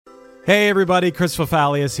Hey everybody, Chris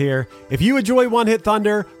Fafalius here. If you enjoy One Hit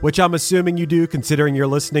Thunder, which I'm assuming you do considering you're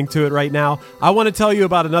listening to it right now, I want to tell you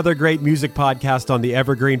about another great music podcast on the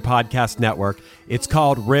Evergreen Podcast Network. It's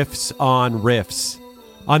called Riffs on Riffs.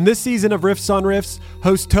 On this season of Riffs on Riffs,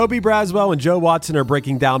 hosts Toby Braswell and Joe Watson are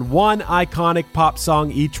breaking down one iconic pop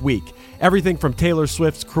song each week. Everything from Taylor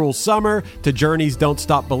Swift's Cruel Summer to Journey's Don't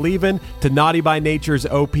Stop Believin' to Naughty by Nature's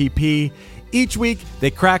OPP. Each week,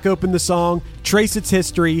 they crack open the song, trace its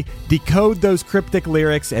history, decode those cryptic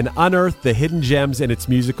lyrics, and unearth the hidden gems in its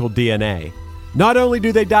musical DNA. Not only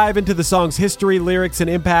do they dive into the song's history, lyrics, and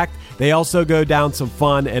impact, they also go down some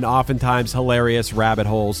fun and oftentimes hilarious rabbit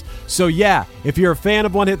holes. So yeah, if you're a fan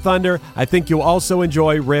of One Hit Thunder, I think you'll also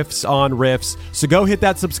enjoy Riffs on Riffs. So go hit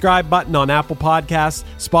that subscribe button on Apple Podcasts,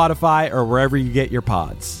 Spotify, or wherever you get your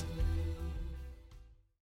pods.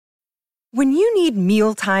 When you need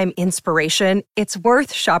mealtime inspiration, it's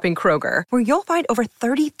worth shopping Kroger, where you'll find over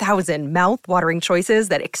 30,000 mouth-watering choices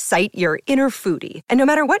that excite your inner foodie. And no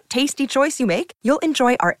matter what tasty choice you make, you'll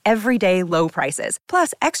enjoy our everyday low prices,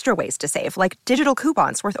 plus extra ways to save, like digital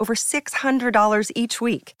coupons worth over $600 each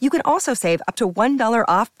week. You can also save up to $1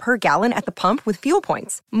 off per gallon at the pump with fuel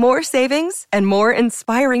points. More savings and more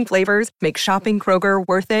inspiring flavors make shopping Kroger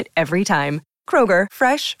worth it every time. Kroger,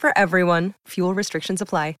 fresh for everyone. Fuel restrictions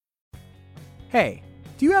apply. Hey,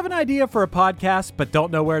 do you have an idea for a podcast but don't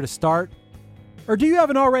know where to start? Or do you have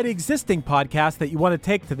an already existing podcast that you want to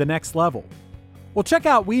take to the next level? Well, check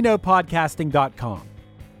out WeKnowPodcasting.com.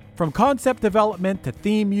 From concept development to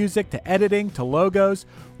theme music to editing to logos,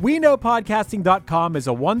 WeKnowPodcasting.com is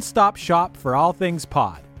a one-stop shop for all things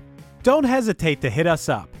pod. Don't hesitate to hit us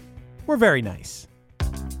up. We're very nice.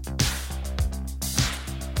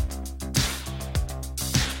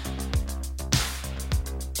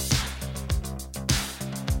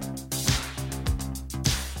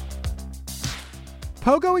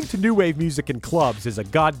 Pogoing to new wave music in clubs is a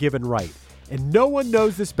God-given right, and no one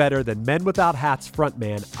knows this better than Men Without Hats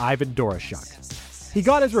frontman Ivan Doroschuk. He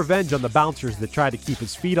got his revenge on the bouncers that tried to keep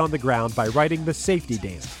his feet on the ground by writing The Safety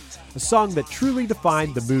Dance, a song that truly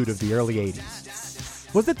defined the mood of the early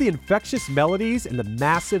 80s. Was it the infectious melodies and the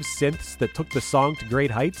massive synths that took the song to great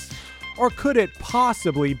heights? Or could it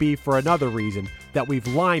possibly be for another reason that we've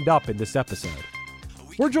lined up in this episode?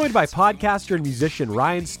 We're joined by podcaster and musician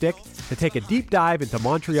Ryan Stick to take a deep dive into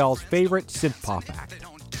Montreal's favorite synth-pop act.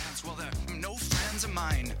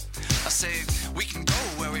 I say we can go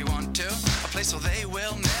where we want to, a place where they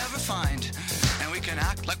will never find. And we can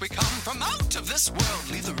act like we come from out of this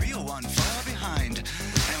world, leave the real one far behind.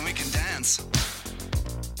 And we can dance.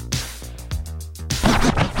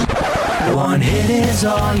 One hit is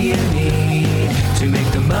all you need to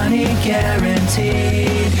make the money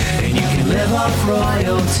guaranteed, and you can live off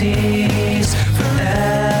royalties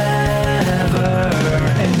forever.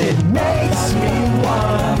 And it makes me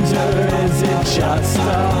wonder, is it just a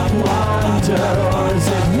wonder, or is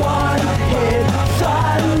it one hit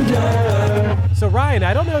thunder? So Ryan,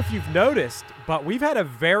 I don't know if you've noticed, but we've had a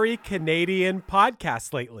very Canadian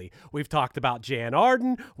podcast lately. We've talked about Jan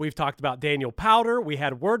Arden, we've talked about Daniel Powter, we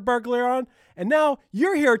had Word Burglar on, and now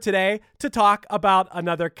you're here today to talk about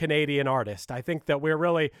another Canadian artist. I think that we're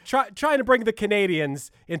really trying to bring the Canadians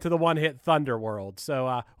into the One Hit Thunder world.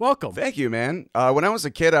 So welcome. Thank you, man. When I was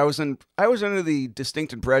a kid, I was under the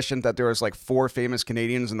distinct impression that there was like 4 famous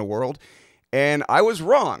Canadians in the world. And I was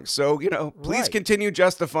wrong. So, please continue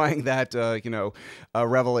justifying that,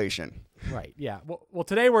 revelation. Right. Yeah. Well,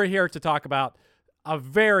 today we're here to talk about a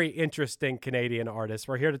very interesting Canadian artist.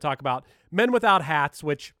 We're here to talk about Men Without Hats,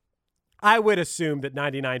 which I would assume that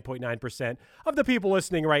 99.9% of the people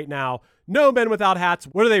listening right now know Men Without Hats.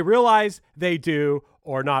 Whether they realize they do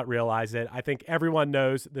or not realize it, I think everyone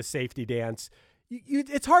knows The Safety Dance.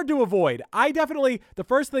 It's hard to avoid. The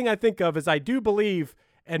first thing I think of is I do believe,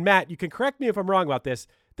 and Matt, you can correct me if I'm wrong about this,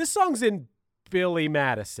 this song's in Billy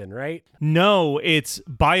Madison, right? No, it's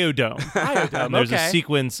Biodome. Biodome, There's a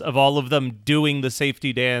sequence of all of them doing the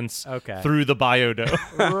safety dance through the Biodome.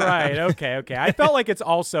 Right, okay. I felt like it's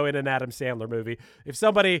also in an Adam Sandler movie. If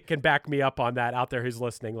somebody can back me up on that out there who's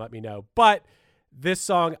listening, let me know. But this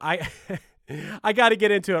song, I got to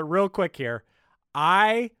get into it real quick here.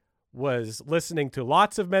 I was listening to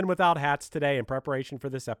lots of Men Without Hats today in preparation for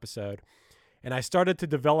this episode, and I started to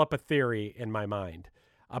develop a theory in my mind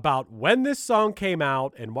about when this song came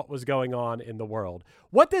out and what was going on in the world.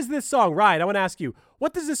 What does this song, Ryan, I want to ask you,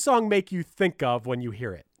 what does this song make you think of when you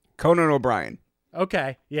hear it? Conan O'Brien.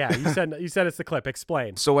 Okay, yeah, you sent us the clip.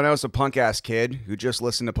 Explain. So when I was a punk-ass kid who just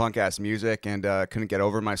listened to punk-ass music and couldn't get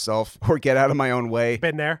over myself or get out of my own way.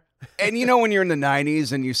 Been there. And you know when you're in the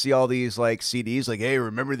 90s and you see all these like CDs like, hey,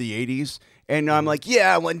 remember the 80s? And I'm like,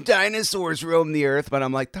 yeah, when dinosaurs roamed the earth. But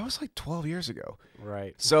I'm like, that was like 12 years ago.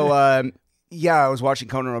 Right. So, yeah, I was watching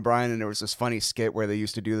Conan O'Brien and there was this funny skit where they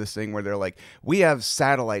used to do this thing where they're like, we have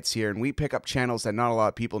satellites here and we pick up channels that not a lot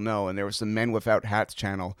of people know. And there was the Men Without Hats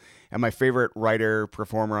channel. And my favorite writer,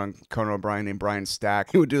 performer on Conan O'Brien named Brian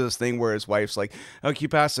Stack, he would do this thing where his wife's like, oh, can you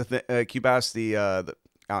pass the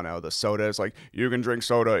I don't know, the soda. Is like, you can drink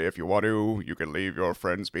soda if you want to. You can leave your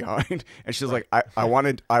friends behind. And she's like, I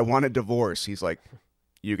want a divorce. He's like,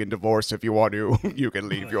 you can divorce if you want to. You can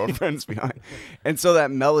leave your friends behind. And so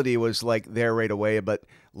that melody was like there right away. But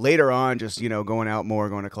later on, just, you know, going out more,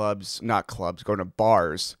 going to going to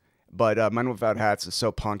bars. But Men Without Hats is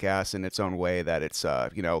so punk ass in its own way that it's,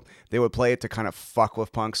 you know, they would play it to kind of fuck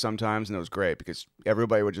with punk sometimes, and it was great because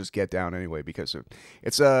everybody would just get down anyway because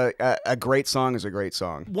it's a great song is a great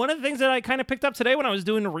song. One of the things that I kind of picked up today when I was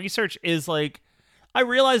doing the research is like, I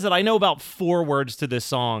realized that I know about 4 words to this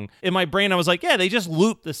song. In my brain, I was like, yeah, they just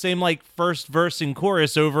loop the same like first verse and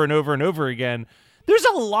chorus over and over and over again. There's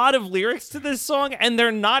a lot of lyrics to this song, and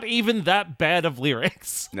they're not even that bad of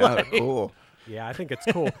lyrics. No, they're cool. Yeah, I think it's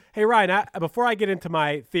cool. Hey, Ryan, before I get into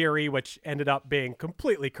my theory, which ended up being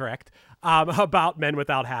completely correct, about Men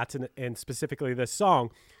Without Hats and specifically this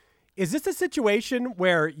song, is this a situation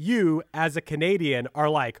where you, as a Canadian, are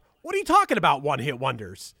like, what are you talking about, one-hit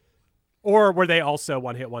wonders? Or were they also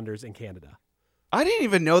one-hit wonders in Canada? I didn't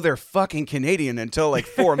even know they're fucking Canadian until like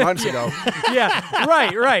 4 months ago. Yeah,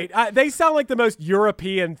 right. They sound like the most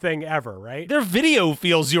European thing ever, right? Their video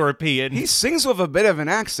feels European. He sings with a bit of an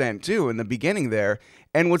accent, too, in the beginning there.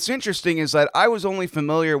 And what's interesting is that I was only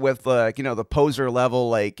familiar with, you know, the poser level,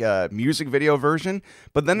 like, music video version.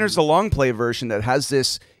 But then there's a long play version that has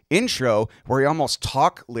this intro where he almost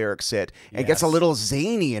talk lyrics it and gets a little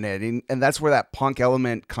zany in it, and that's where that punk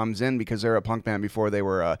element comes in because they're a punk band before they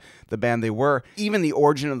were the band they were. Even the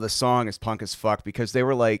origin of the song is punk as fuck because they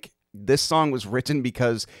were like, this song was written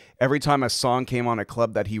because every time a song came on a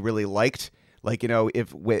club that he really liked, like, you know,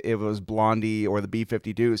 if it was Blondie or the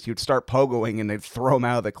B-52s, he would start pogoing and they'd throw him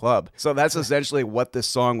out of the club. So that's essentially what this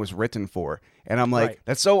song was written for. And I'm like,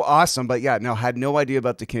 That's so awesome. But yeah, no, had no idea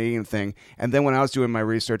about the Canadian thing. And then when I was doing my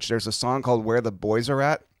research, there's a song called Where the Boys Are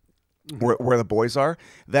At. Where the Boys Are,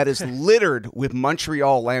 that is littered with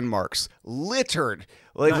Montreal landmarks. Littered.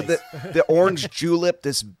 Like with the orange julep,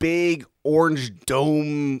 this big orange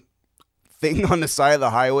dome thing on the side of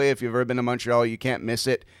the highway. If you've ever been to Montreal, you can't miss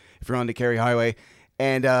it if you're on the Carey Highway.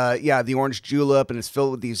 And yeah, the orange julep, and it's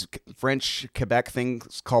filled with these French Quebec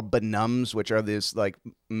things called bonhommes, which are this like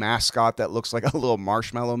mascot that looks like a little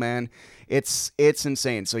marshmallow man. It's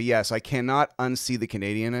insane. So yes, I cannot unsee the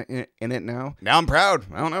Canadian in it now. Now I'm proud.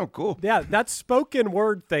 I don't know. Cool. Yeah, that spoken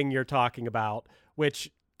word thing you're talking about,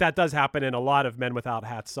 which that does happen in a lot of Men Without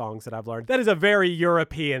Hats songs that I've learned. That is a very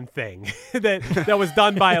European thing that was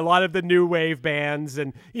done by a lot of the new wave bands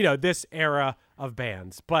and, you know, this era of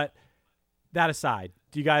bands. But that aside,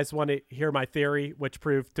 do you guys want to hear my theory, which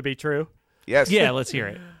proved to be true? Yes. Yeah, let's hear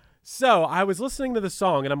it. So I was listening to the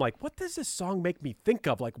song, and I'm like, what does this song make me think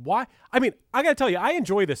of? Like, why? I mean, I got to tell you, I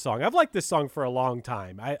enjoy this song. I've liked this song for a long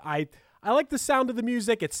time. I like the sound of the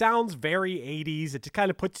music. It sounds very 80s. It just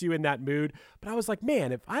kind of puts you in that mood. But I was like,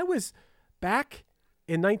 man, if I was back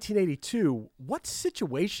in 1982, what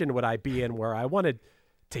situation would I be in where I wanted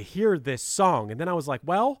to hear this song? And then I was like,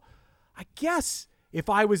 well, I guess if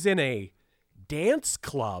I was in a dance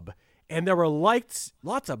club and there were lights,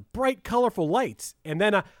 lots of bright, colorful lights. And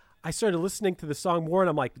then I started listening to the song more, and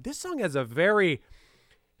I'm like, this song has a very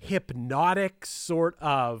hypnotic sort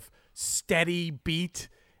of steady beat.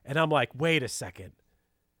 And I'm like, wait a second.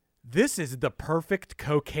 This is the perfect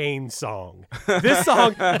cocaine song. This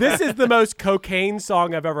is the most cocaine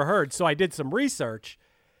song I've ever heard. So I did some research,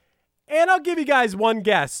 and I'll give you guys one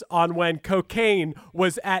guess on when cocaine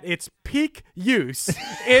was at its peak use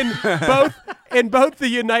in both the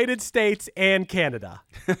United States and Canada.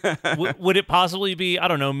 Would it possibly be, I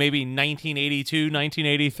don't know, maybe 1982,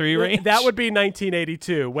 1983 range? That would be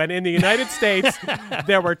 1982, when in the United States,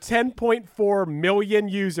 there were 10.4 million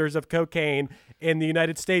users of cocaine in the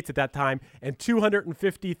United States at that time, and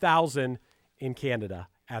 250,000 in Canada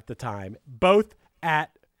at the time, both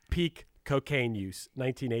at peak cocaine use,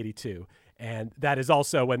 1982. And that is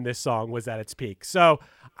also when this song was at its peak. So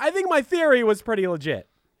I think my theory was pretty legit.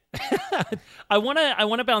 I want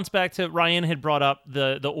to bounce back to Ryan had brought up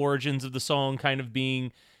the origins of the song kind of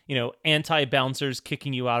being, anti-bouncers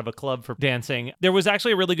kicking you out of a club for dancing. There was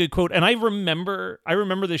actually a really good quote, and I remember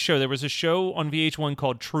this show. There was a show on VH1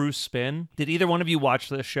 called True Spin. Did either one of you watch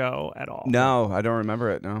this show at all? No, I don't remember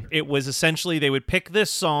it, no. It was essentially they would pick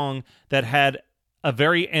this song that had a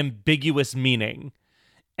very ambiguous meaning,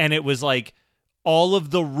 and it was like all of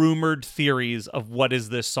the rumored theories of what is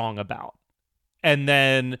this song about. And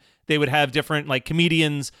then they would have different like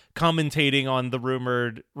comedians commentating on the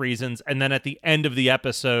rumored reasons. And then at the end of the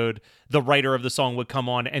episode, the writer of the song would come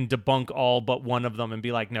on and debunk all but one of them and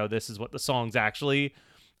be like, no, this is what the song's actually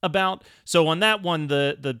about. So on that one,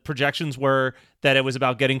 the projections were that it was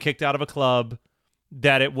about getting kicked out of a club,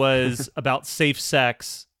 that it was about safe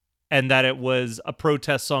sex, and that it was a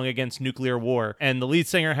protest song against nuclear war. And the lead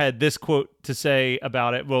singer had this quote to say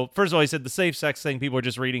about it. Well, first of all, he said the safe sex thing, people are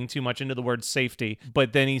just reading too much into the word safety.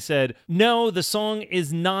 But then he said, no, the song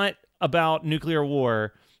is not about nuclear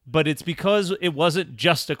war, but it's because it wasn't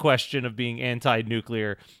just a question of being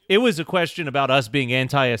anti-nuclear. It was a question about us being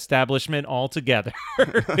anti-establishment altogether,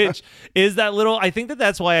 which is that little, I think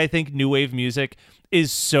that's why I think new wave music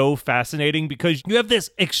is so fascinating, because you have this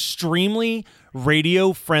extremely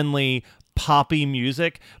radio-friendly poppy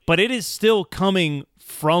music, but it is still coming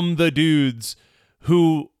from the dudes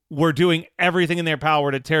who were doing everything in their power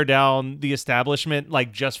to tear down the establishment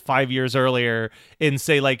like just 5 years earlier in,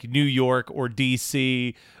 say, like New York or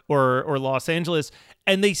DC or Los Angeles.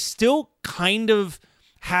 And they still kind of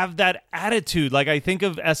have that attitude. Like I think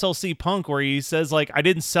of SLC Punk where he says like, I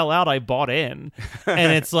didn't sell out, I bought in.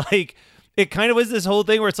 And it's like, it kind of was this whole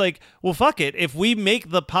thing where it's like, well, fuck it. If we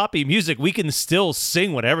make the poppy music, we can still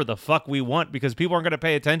sing whatever the fuck we want, because people aren't going to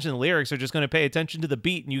pay attention to the lyrics. They're just going to pay attention to the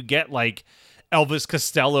beat. And you get like Elvis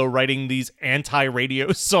Costello writing these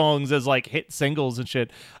anti-radio songs as like hit singles and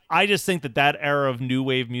shit. I just think that era of new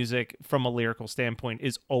wave music from a lyrical standpoint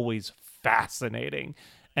is always fascinating.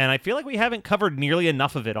 And I feel like we haven't covered nearly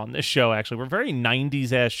enough of it on this show, actually. We're a very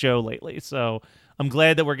 90s ass show lately. So I'm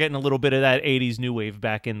glad that we're getting a little bit of that 80s new wave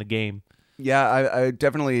back in the game. Yeah, I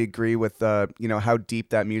definitely agree with how deep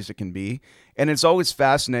that music can be. And it's always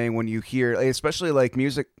fascinating when you hear, especially like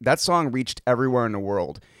music, that song reached everywhere in the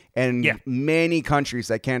world. And many countries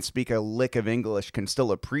that can't speak a lick of English can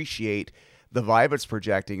still appreciate the vibe it's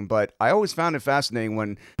projecting. But I always found it fascinating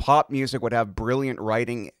when pop music would have brilliant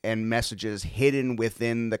writing and messages hidden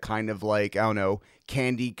within the kind of like, I don't know,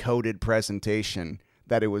 candy-coated presentation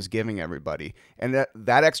that it was giving everybody. And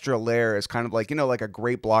that extra layer is kind of like, like a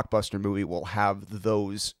great blockbuster movie will have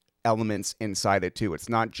those elements inside it too. It's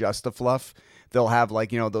not just the fluff. They'll have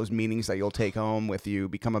like, those meanings that you'll take home with you,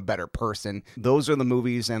 become a better person. Those are the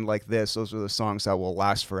movies, and like this, those are the songs that will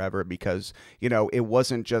last forever, because, it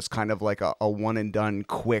wasn't just kind of like a one and done,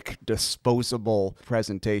 quick, disposable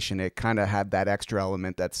presentation. It kind of had that extra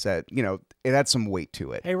element that said, it had some weight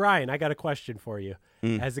to it. Hey, Ryan, I got a question for you.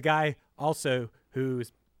 As a guy also who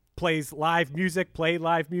played live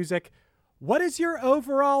music, what is your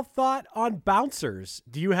overall thought on bouncers?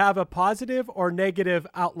 Do you have a positive or negative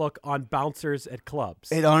outlook on bouncers at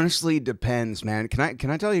clubs? It honestly depends, man. Can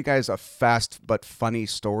I tell you guys a fast but funny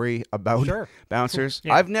story about bouncers?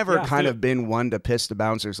 Yeah. I've never kind of been one to piss the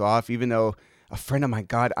bouncers off, even though a friend of mine,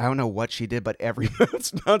 God, I don't know what she did, but every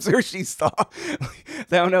bouncer she saw, I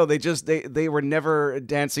don't know, they were never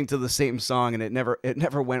dancing to the same song, and it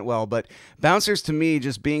never went well. But bouncers to me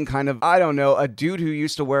just being kind of, I don't know, a dude who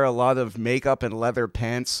used to wear a lot of makeup and leather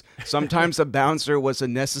pants. Sometimes a bouncer was a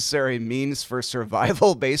necessary means for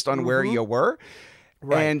survival based on where you were.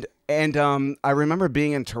 Right. And I remember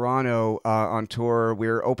being in Toronto on tour. We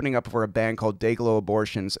were opening up for a band called Dayglow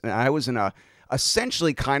Abortions, and I was in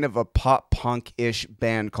essentially kind of a pop punk-ish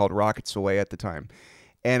band called Rockets Away at the time.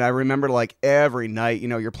 And I remember like every night,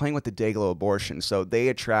 you're playing with the Dayglow Abortion, so they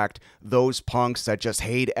attract those punks that just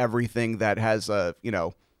hate everything that has a,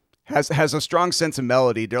 has a strong sense of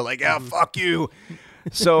melody. They're like, yeah, fuck you.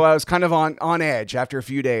 So I was kind of on edge after a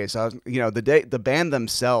few days. I was, the band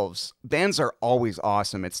themselves, bands are always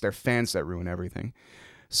awesome. It's their fans that ruin everything.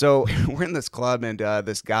 So we're in this club, and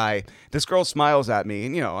this girl smiles at me,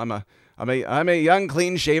 and I'm a young,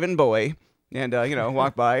 clean-shaven boy, and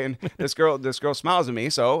walk by, and this girl smiles at me,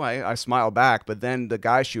 so I smile back. But then the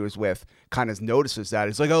guy she was with kind of notices that.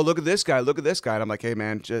 He's like, "Oh, look at this guy, and I'm like, "Hey,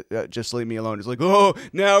 man, just leave me alone." He's like, "Oh,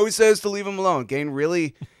 now he says to leave him alone." Getting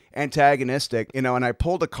really antagonistic, and I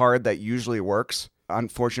pulled a card that usually works.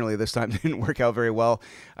 unfortunately this time didn't work out very well.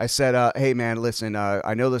 I said, hey man, listen,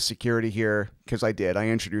 I know the security here, because I did. I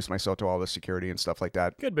introduced myself to all the security and stuff like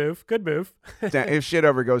that. Good move. Good move. If shit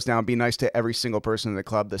ever goes down, be nice to every single person in the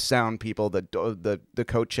club, the sound people, the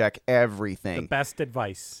coat check, everything. The best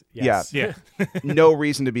advice. Yes. Yeah. No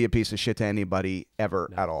reason to be a piece of shit to anybody ever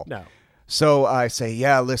at all. No. So I say,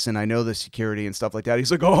 yeah, listen, I know the security and stuff like that.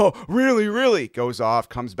 He's like, oh, really, really? Goes off,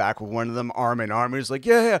 comes back with one of them arm in arm. He's like,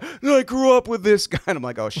 yeah, I grew up with this guy. And I'm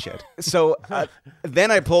like, oh, shit. So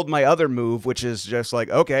then I pulled my other move, which is just like,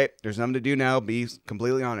 okay, there's nothing to do now. Be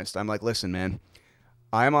completely honest. I'm like, listen, man,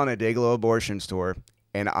 I'm on a Dayglow Abortions tour,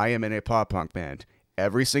 and I am in a pop punk band.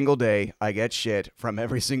 Every single day, I get shit from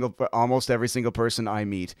almost every single person I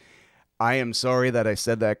meet. I am sorry that I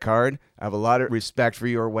said that card. I have a lot of respect for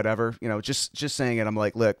you or whatever. Just saying it. I'm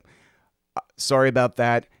like, look, sorry about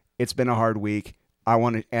that. It's been a hard week.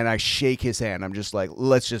 And I shake his hand. I'm just like,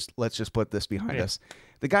 let's just put this behind us.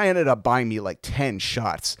 The guy ended up buying me like 10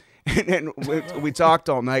 shots. And we talked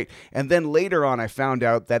all night. And then later on, I found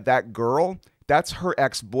out that girl, that's her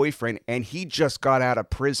ex-boyfriend. And he just got out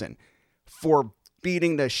of prison for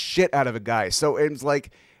beating the shit out of a guy. So it's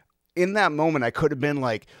like, in that moment, I could have been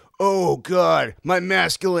like, oh, God, my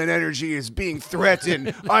masculine energy is being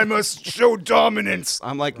threatened. I must show dominance.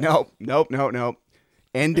 I'm like, nope.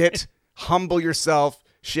 End it. Humble yourself.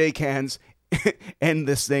 Shake hands. End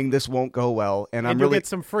this thing. This won't go well. And I'm you'll really get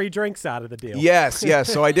some free drinks out of the deal. Yes.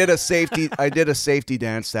 So I did a safety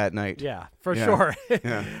dance that night. Yeah, for sure.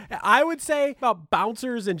 Yeah. I would say about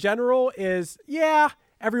bouncers in general is,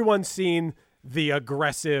 everyone's seen the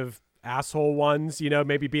aggressive asshole ones,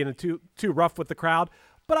 maybe being too rough with the crowd.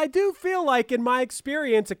 But I do feel like in my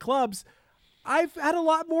experience at clubs, I've had a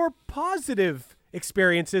lot more positive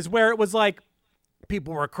experiences where it was like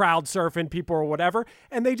people were crowd surfing, people or whatever,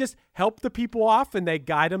 and they just help the people off and they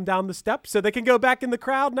guide them down the steps so they can go back in the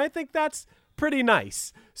crowd. And I think that's pretty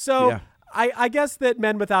nice. So I guess that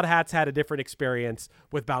Men Without Hats had a different experience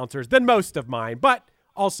with bouncers than most of mine. But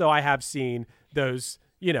also I have seen those,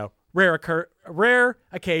 rare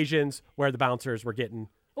occasions where the bouncers were getting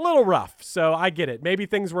a little rough. So I get it. Maybe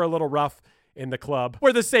things were a little rough in the club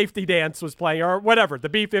where the safety dance was playing or whatever, the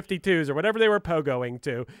B-52s or whatever they were pogoing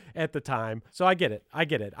to at the time. So I get it. I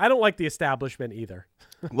don't like the establishment either.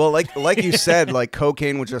 Well, like you said, like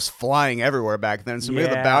cocaine was just flying everywhere back then. So maybe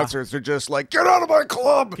the bouncers are just like, get out of my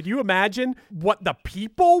club. Could you imagine what the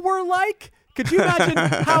people were like? Could you imagine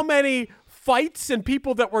how many fights and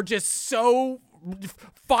people that were just so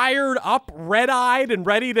fired up, red-eyed, and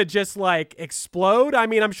ready to just like explode? I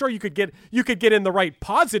mean, I'm sure you could get in the right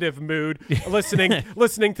positive mood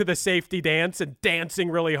listening to the safety dance and dancing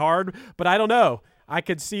really hard, but I don't know. I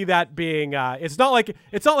could see that being it's not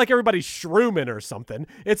like everybody's shrooming or something.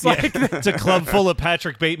 It's like it's a club full of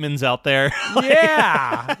Patrick Batemans out there.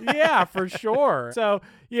 Yeah, for sure. So,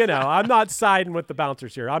 I'm not siding with the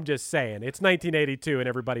bouncers here. I'm just saying it's 1982 and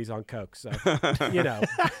everybody's on coke. So,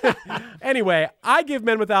 Anyway, I give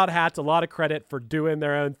Men Without Hats a lot of credit for doing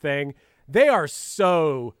their own thing. They are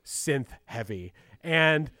so synth heavy.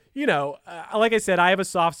 And like I said, I have a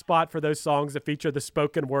soft spot for those songs that feature the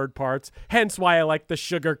spoken word parts, hence why I like the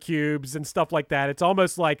sugar cubes and stuff like that. It's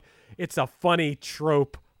almost like it's a funny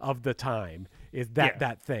trope of the time, is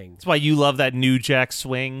that thing. That's why you love that New Jack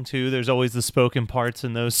Swing, too. There's always the spoken parts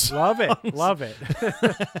in those songs. Love it.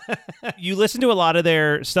 You listen to a lot of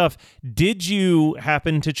their stuff. Did you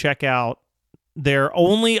happen to check out their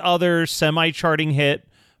only other semi-charting hit,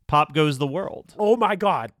 Pop Goes the World? Oh, my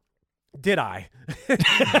God. Did I?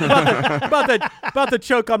 about the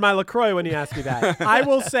choke on my LaCroix when you asked me that. I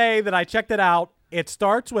will say that I checked it out. It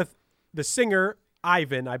starts with the singer,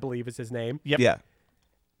 Ivan, I believe is his name. Yep. Yeah.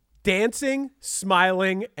 Dancing,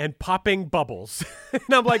 smiling, and popping bubbles. And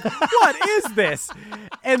I'm like, what is this?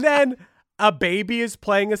 And then a baby is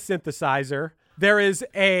playing a synthesizer. There is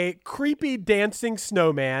a creepy dancing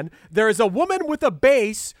snowman. There is a woman with a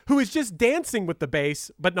bass who is just dancing with the bass,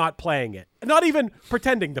 but not playing it. Not even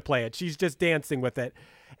pretending to play it. She's just dancing with it.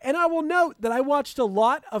 And I will note that I watched a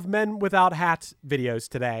lot of Men Without Hats videos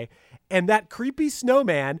today, and that creepy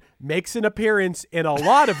snowman makes an appearance in a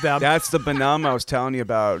lot of them. That's the Bonhomme I was telling you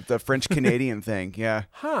about, the French-Canadian thing, yeah.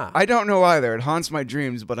 Huh. I don't know either. It haunts my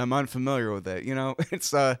dreams, but I'm unfamiliar with it.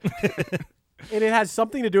 It's... And it has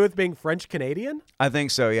something to do with being French-Canadian? I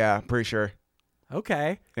think so, yeah. Pretty sure.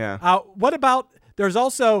 Okay. Yeah. What about, there's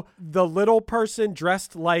also the little person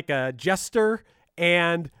dressed like a jester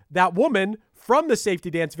and that woman from the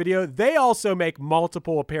safety dance video. They also make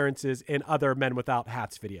multiple appearances in other Men Without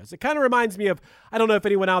Hats videos. It kind of reminds me of, I don't know if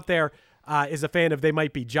anyone out there is a fan of They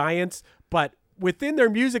Might Be Giants, but within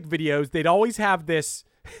their music videos, they'd always have this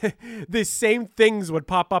the same things would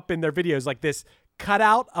pop up in their videos, like this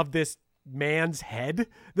cutout of this man's head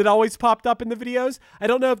that always popped up in the videos. I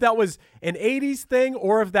don't know if that was an 80s thing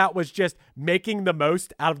or if that was just making the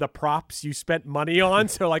most out of the props you spent money on.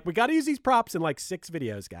 So like, we got to use these props in like 6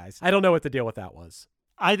 videos, guys. I don't know what the deal with that was.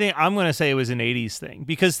 I think I'm going to say it was an 80s thing,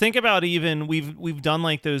 because think about, even we've done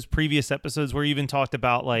like those previous episodes where you even talked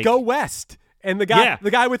about like Go West. And the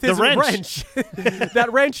guy with his wrench. That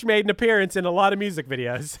wrench made an appearance in a lot of music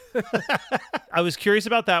videos. I was curious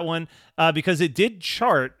about that one because it did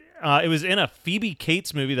chart. It was in a Phoebe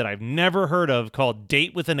Cates movie that I've never heard of called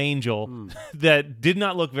Date with an Angel that did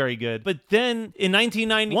not look very good. But then in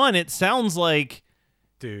 1991, it sounds like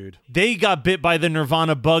they got bit by the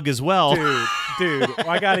Nirvana bug as well. Dude,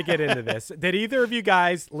 I got to get into this. Did either of you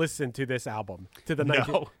guys listen to this album?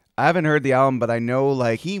 No. I haven't heard the album, but I know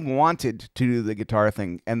like he wanted to do the guitar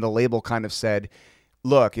thing, and the label kind of said,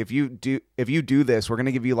 look, if you do this, we're going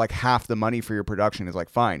to give you like half the money for your production. It's like,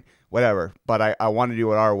 fine, whatever. But I want to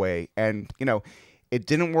do it our way. And, it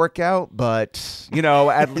didn't work out, but,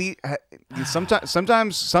 at least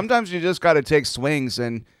sometimes you just got to take swings.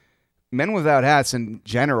 And Men Without Hats in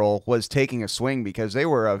general was taking a swing because they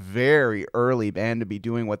were a very early band to be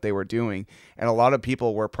doing what they were doing. And a lot of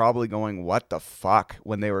people were probably going, what the fuck,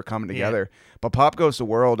 when they were coming together. Yeah. But Pop Goes the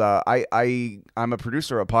World, I'm a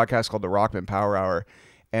producer of a podcast called the Rockman Power Hour.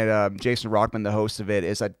 And Jason Rockman, the host of it,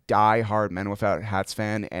 is a diehard Men Without Hats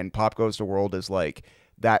fan. And Pop Goes the World is like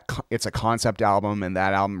that. It's a concept album. And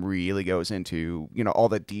that album really goes into, all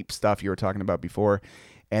the deep stuff you were talking about before.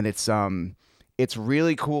 And it's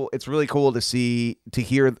really cool. It's really cool to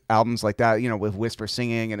hear albums like that, with Whisper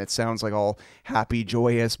singing, and it sounds like all happy,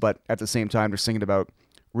 joyous, but at the same time, they're singing about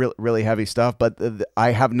really heavy stuff. But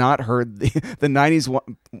I have not heard the 90s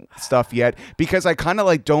stuff yet because I kind of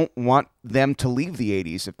like don't want them to leave the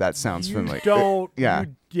 80s, if that sounds familiar.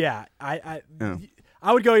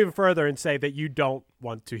 I would go even further and say that you don't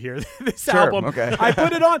want to hear this Sure, album. okay. I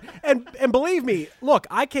put it on, and believe me, look,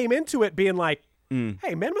 I came into it being like,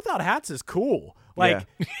 hey, Men Without Hats is cool. Like,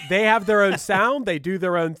 they have their own sound. They do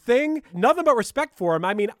their own thing. Nothing but respect for them.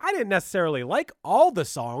 I mean, I didn't necessarily like all the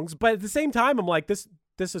songs, but at the same time, I'm like, this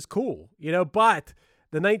is cool, But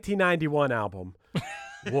the 1991 album,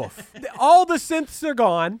 woof. All the synths are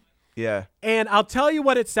gone. Yeah. And I'll tell you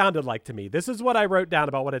what it sounded like to me. This is what I wrote down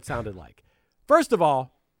about what it sounded like. First of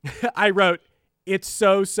all, I wrote, it's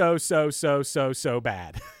so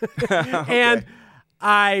bad. And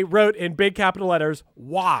I wrote in big capital letters,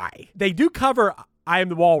 why? They do cover I Am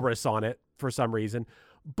the Walrus on it for some reason.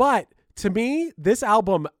 But to me, this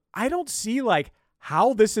album, I don't see like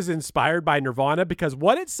how this is inspired by Nirvana, because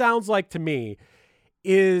what it sounds like to me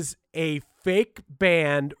is a fake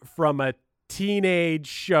band from a teenage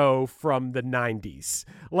show from the 90s.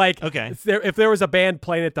 Like, okay, if there was a band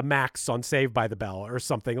playing at the Max on Saved by the Bell or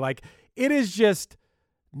something, like, it is just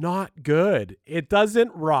not good. It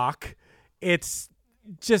doesn't rock. It's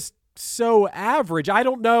just so average. I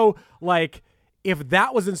don't know, like, if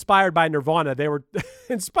that was inspired by Nirvana. They were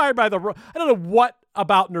inspired by I don't know what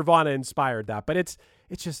about Nirvana inspired that, but it's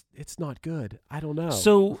not good. I don't know.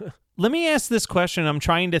 So let me ask this question. I'm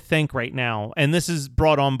trying to think right now, and this is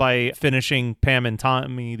brought on by finishing Pam and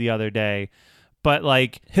Tommy the other day. But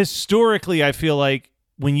like, historically, I feel like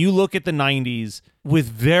when you look at the 90s, with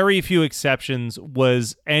very few exceptions,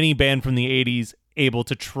 was any band from the 80s able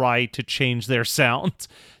to try to change their sound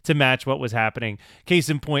to match what was happening. Case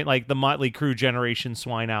in point, like the Motley Crue Generation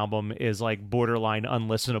Swine album is like borderline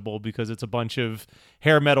unlistenable because it's a bunch of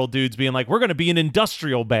hair metal dudes being like, we're going to be an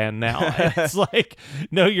industrial band now. And it's like,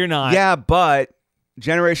 no, you're not. Yeah, but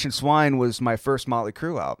Generation Swine was my first Motley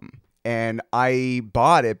Crue album. And I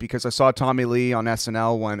bought it because I saw Tommy Lee on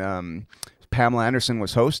SNL when Pamela Anderson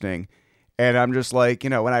was hosting. And I'm just like,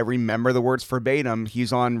 when I remember the words verbatim,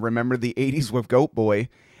 he's on Remember the 80s with Goat Boy.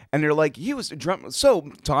 And they're like, he was a drum. So,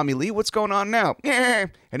 Tommy Lee, what's going on now? And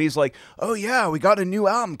he's like, oh, yeah, we got a new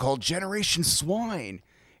album called Generation Swine.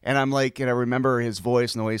 And I'm like, I remember his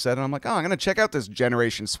voice and the way he said it. I'm like, oh, I'm going to check out this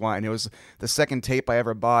Generation Swine. It was the second tape I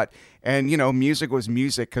ever bought. And, music was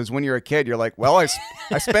music. Because when you're a kid, you're like, well, I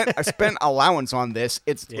spent allowance on this.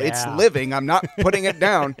 It's living. I'm not putting it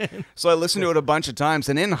down. So I listened to it a bunch of times.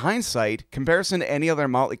 And in hindsight, comparison to any other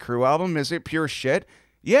Motley Crue album, is it pure shit?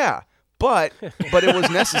 Yeah. But it was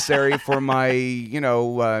necessary for my,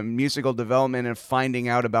 musical development and finding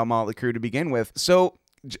out about Motley Crue to begin with. So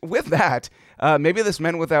with that, maybe this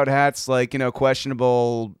Men Without Hats, like,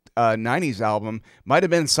 questionable 90s album might have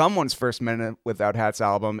been someone's first Men Without Hats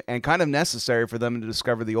album and kind of necessary for them to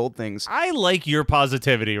discover the old things. I like your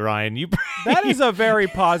positivity, Ryan. That is a very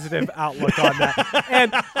positive outlook on that.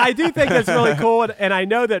 And I do think it's really cool. And I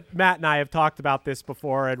know that Matt and I have talked about this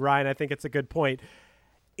before. And Ryan, I think it's a good point.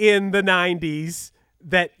 In the 90s,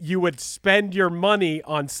 that you would spend your money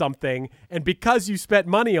on something. And because you spent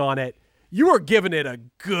money on it, you were giving it a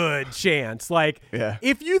good chance. Like,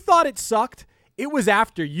 if you thought it sucked, it was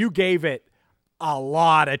after you gave it a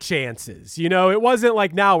lot of chances. It wasn't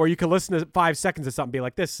like now where you can listen to 5 seconds of something and be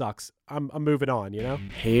like, this sucks. I'm moving on,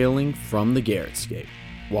 Hailing from the Garrettscape,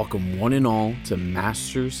 welcome one and all to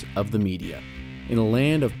Masters of the Media. In a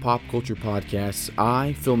land of pop culture podcasts,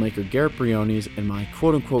 I, filmmaker Garrett Briones, and my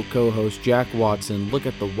quote-unquote co-host Jack Watson look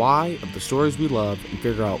at the why of the stories we love and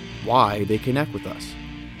figure out why they connect with us.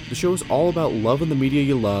 The show is all about loving the media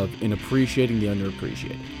you love and appreciating the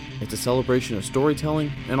underappreciated. It's a celebration of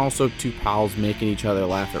storytelling and also two pals making each other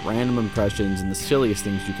laugh at random impressions and the silliest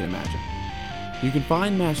things you can imagine. You can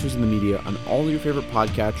find Masters in the Media on all your favorite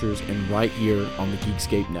podcatchers and right here on the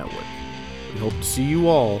Geekscape Network. We hope to see you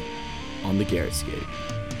all on the Garrettscape.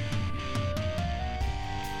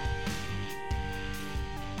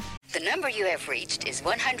 The number you have reached is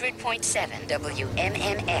 100.7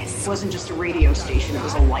 WMMS. It wasn't just a radio station, it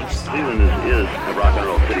was a lifestyle. Cleveland is a rock and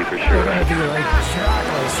roll city for sure.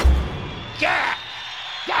 Get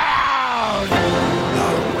down! The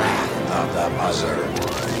Wrath of the Buzzard.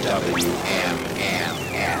 WMMS.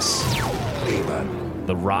 Cleveland.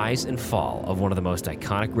 The rise and fall of one of the most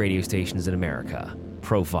iconic radio stations in America.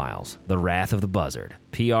 Profiles, The Wrath of the Buzzard.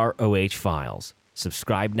 PROH Files.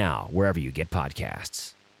 Subscribe now wherever you get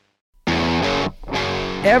podcasts.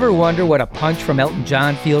 Ever wonder what a punch from Elton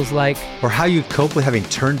John feels like? Or how you'd cope with having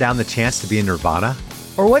turned down the chance to be in Nirvana?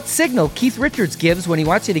 Or what signal Keith Richards gives when he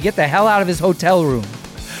wants you to get the hell out of his hotel room?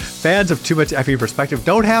 Fans of Too Much Effing Perspective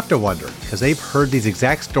don't have to wonder, because they've heard these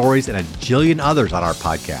exact stories and a jillion others on our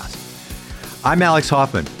podcast. I'm Alex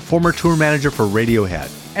Hoffman, former tour manager for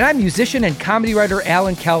Radiohead. And I'm musician and comedy writer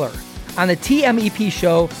Alan Keller. On the TMEP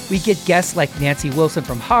show, we get guests like Nancy Wilson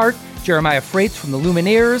from Heart, Jeremiah Freites from the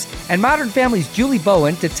Lumineers, and Modern Family's Julie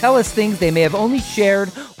Bowen to tell us things they may have only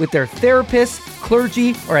shared with their therapist,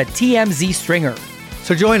 clergy, or a TMZ stringer.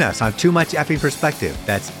 So join us on Too Much Effing Perspective.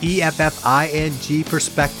 That's EFFING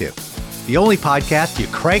Perspective. The only podcast you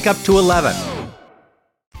crank up to 11.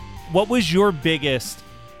 What was your biggest?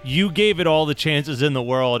 You gave it all the chances in the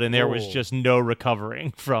world, and there was just no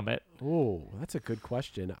recovering from it. Oh, that's a good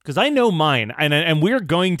question. Because I know mine, and we're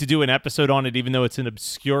going to do an episode on it, even though it's an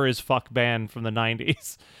obscure as fuck band from the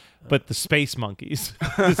 90s. But the Space Monkeys.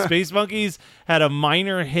 The Space Monkeys had a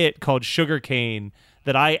minor hit called Sugarcane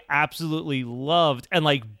that I absolutely loved and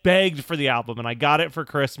begged for the album, and I got it for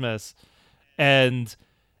Christmas. And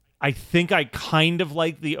I think I kind of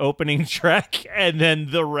liked the opening track, and then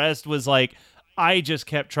the rest was I just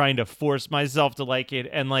kept trying to force myself to like it.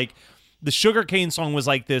 And the Sugarcane song was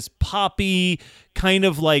this poppy kind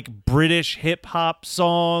of British hip hop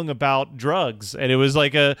song about drugs. And it was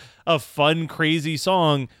a fun, crazy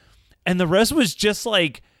song. And the rest was just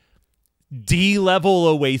D-level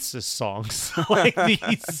Oasis songs.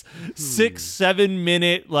 These 6-7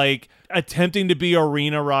 minute attempting to be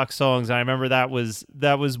arena rock songs. And I remember that was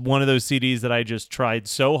one of those CDs that I just tried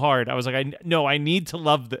so hard. I was I need to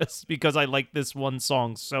love this because I like this one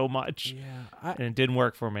song so much. Yeah, and it didn't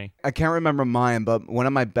work for me. I can't remember mine, but one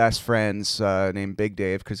of my best friends named Big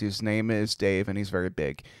Dave, because his name is Dave and he's very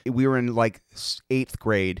big. We were in 8th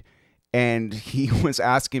grade. And he was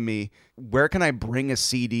asking me, where can I bring a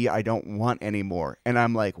CD I don't want anymore? And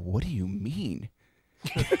I'm like, what do you mean?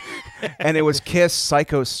 And it was Kiss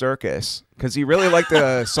Psycho Circus, because he really liked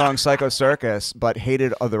the song Psycho Circus, but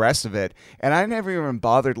hated the rest of it. And I never even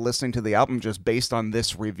bothered listening to the album just based on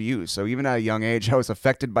this review. So even at a young age, I was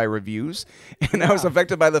affected by reviews. And I was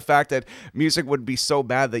affected by the fact that music would be so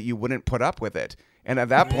bad that you wouldn't put up with it. And at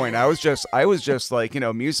that point, I was just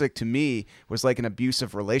music to me was like an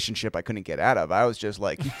abusive relationship I couldn't get out of. I was just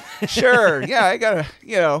sure, yeah, I gotta,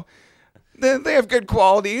 they have good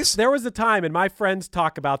qualities. There was a time, and my friends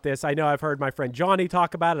talk about this. I know I've heard my friend Johnny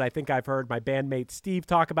talk about it. I think I've heard my bandmate Steve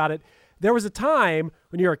talk about it. There was a time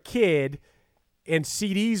when you're a kid and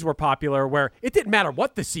CDs were popular where it didn't matter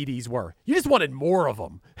what the CDs were. You just wanted more of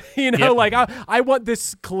them. Yep. I want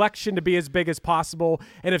this collection to be as big as possible.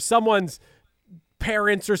 And if someone's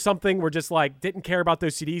parents or something were just didn't care about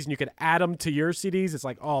those CDs and you could add them to your CDs, it's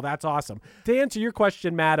oh, that's awesome. To answer your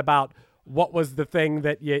question, Matt, about what was the thing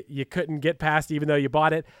that you couldn't get past even though you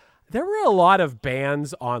bought it, There were a lot of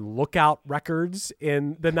bands on Lookout Records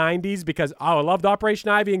in the 90s because, I loved Operation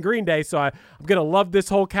Ivy and Green Day, so I'm going to love this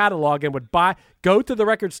whole catalog, and would go to the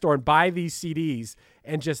record store and buy these CDs,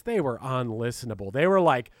 and just, they were unlistenable. They were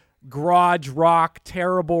like garage rock,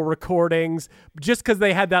 terrible recordings, just because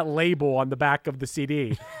they had that label on the back of the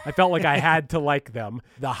CD. I felt like I had to like them.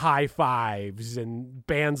 The High Fives and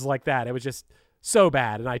bands like that. It was just so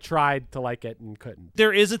bad, and I tried to like it and couldn't.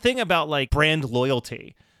 There is a thing about like brand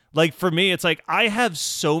loyalty. Like for me, it's like I have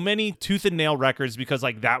so many Tooth and Nail records because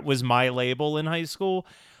like that was my label in high school.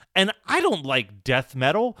 And I don't like death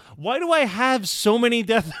metal. Why do I have so many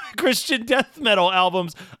Christian death metal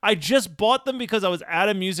albums? I just bought them because I was at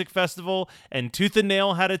a music festival and Tooth and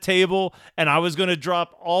Nail had a table and I was going to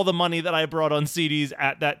drop all the money that I brought on CDs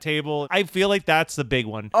at that table. I feel like that's the big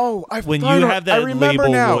one. Oh, when you have that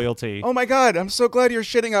label loyalty. Oh my God, I'm so glad you're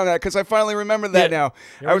shitting on that because I finally remember that now.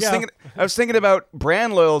 I was thinking about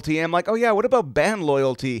brand loyalty. And I'm like, oh yeah, what about band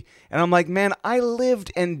loyalty? And I'm like, man, I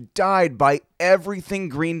lived and died by everything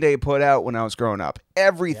Green Day put out when I was growing up.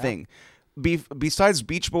 Everything. Yeah. Besides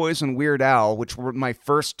Beach Boys and Weird Al, which were my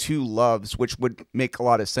first two loves, which would make a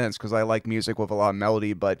lot of sense because I like music with a lot of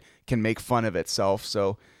melody but can make fun of itself.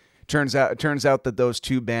 So turns out that those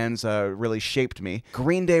two bands really shaped me.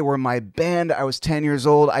 Green Day were my band. I was 10 years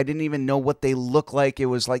old. I didn't even know what they looked like. It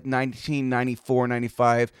was like 1994,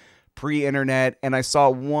 95. Pre-internet, and I saw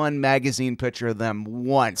one magazine picture of them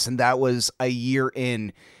once, and that was a year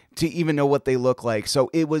in to even know what they look like. So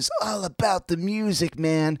it was all about the music,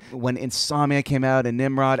 man. When Insomnia came out and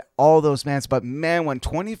Nimrod, all those bands, but man, when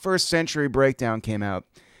 21st Century Breakdown came out,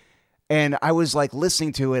 and I was like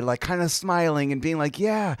listening to it, like kind of smiling and being like,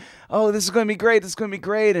 yeah, oh, this is going to be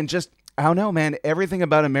great, and just, I don't know, man, everything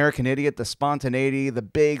about American Idiot, the spontaneity, the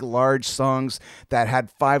big, large songs that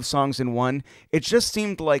had 5 songs in one, it just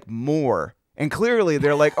seemed like more. And clearly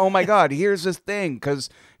they're like, oh my God, here's this thing, because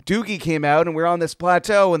Doogie came out and we're on this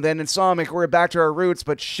plateau, and then Insomniac, we're back to our roots,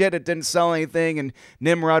 but shit, it didn't sell anything, and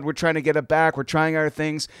Nimrod, we're trying to get it back, we're trying our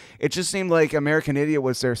things. It just seemed like American Idiot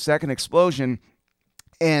was their second explosion.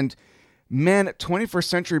 And man, 21st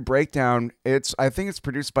Century Breakdown, I think it's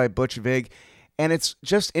produced by Butch Vig. And it's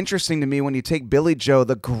just interesting to me when you take Billy Joe,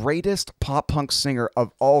 the greatest pop punk singer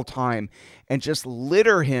of all time, and just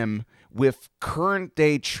litter him with current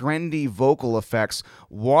day trendy vocal effects,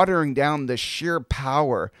 watering down the sheer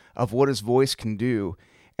power of what his voice can do.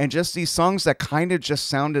 And just these songs that kind of just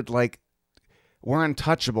sounded like we're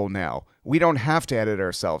untouchable now. We don't have to edit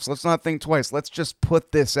ourselves. Let's not think twice. Let's just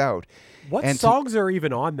put this out. What songs are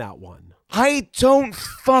even on that one? I don't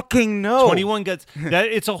fucking know. 21 Guns.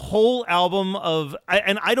 It's a whole album of,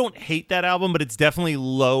 and I don't hate that album, but it's definitely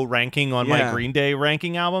low ranking on my Green Day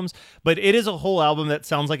ranking albums. But it is a whole album that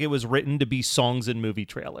sounds like it was written to be songs and movie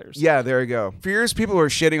trailers. Yeah, there you go. For years, people were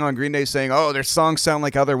shitting on Green Day saying, oh, their songs sound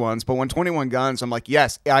like other ones. But when 21 Guns, I'm like,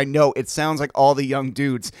 yes, I know. It sounds like all the young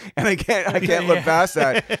dudes. And I can't look past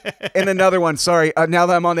that. And another one, sorry. Now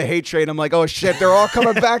that I'm on the hate train, I'm like, oh shit, they're all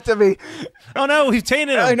coming back to me. Oh no, we've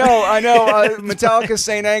tainted them. I know. Metallica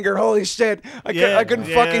Saint Anger. Holy shit. I couldn't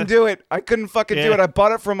fucking do it. I couldn't fucking do it. I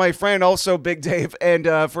bought it from my friend, also Big Dave, and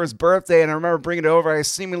for his birthday, and I remember bringing it over. I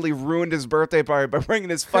seemingly ruined his birthday party by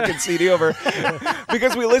bringing his fucking CD over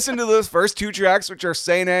because we listened to those first 2 tracks, which are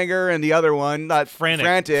Saint Anger and the other one, not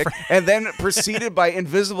Frantic. And then preceded by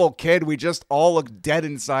Invisible Kid. We just all looked dead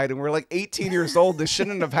inside, and we're like 18 years old. This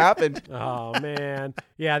shouldn't have happened. Oh, man.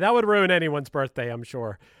 Yeah, that would ruin anyone's birthday, I'm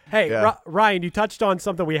sure. Hey, Ryan, you touched on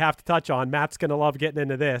something we have to touch on. Matt's going to love getting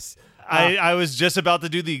into this. I was just about to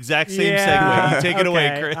do the exact same segue. You take it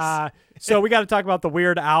away, Chris. So we got to talk about the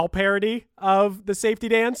Weird Al parody of the Safety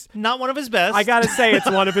Dance. Not one of his best. I got to say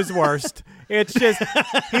it's one of his worst. It's just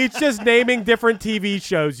he's just naming different TV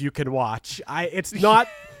shows you can watch. It's not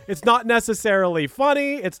necessarily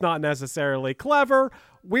funny. It's not necessarily clever.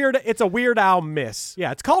 It's a Weird Al miss.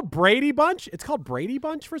 Yeah, it's called Brady Bunch. It's called Brady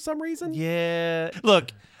Bunch for some reason. Yeah.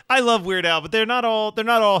 Look, I love Weird Al, but they're not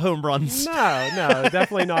all home runs. No,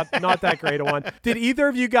 definitely not that great a one. Did either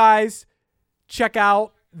of you guys check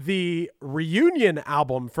out the reunion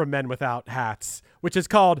album from Men Without Hats, which is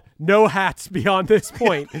called No Hats Beyond This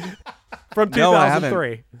Point from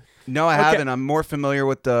 2003? No, I haven't. I'm more familiar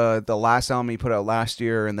with the last album he put out last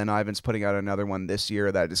year, and then Ivan's putting out another one this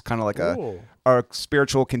year that is kind of like a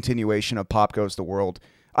spiritual continuation of Pop Goes the World.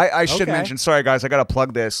 I should mention, sorry guys, I got to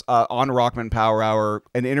plug this, on Rockman Power Hour,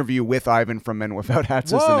 an interview with Ivan from Men Without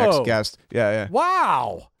Hats is the next guest. Yeah.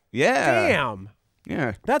 Wow. Yeah. Damn.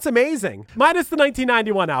 Yeah. That's amazing. Minus the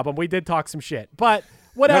 1991 album. We did talk some shit, but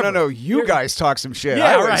whatever. No. You guys talk some shit.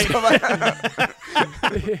 Yeah, right.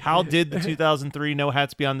 How did the 2003 No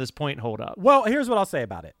Hats Beyond This Point hold up? Well, here's what I'll say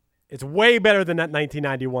about it. It's way better than that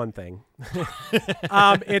 1991 thing.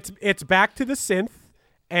 It's back to the synth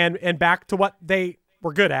and back to what they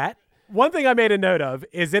were good at. One thing I made a note of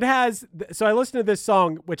is it has, so I listened to this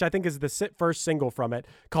song, which I think is the first single from it,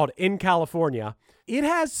 called In California. It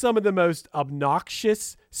has some of the most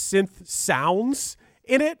obnoxious synth sounds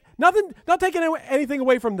in it. Not taking anything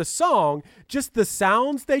away from the song, just the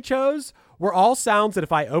sounds they chose were all sounds that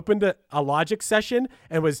if I opened a Logic session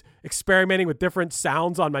and was experimenting with different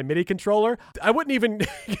sounds on my MIDI controller, I wouldn't even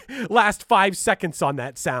last 5 seconds on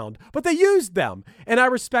that sound. But they used them, and I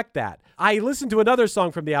respect that. I listened to another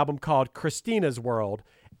song from the album called Christina's World,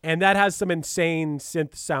 and that has some insane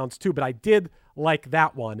synth sounds too, but I did like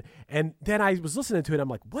that one. And then I was listening to it, I'm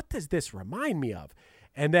like, what does this remind me of?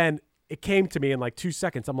 And then it came to me in like 2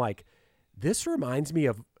 seconds. I'm like, this reminds me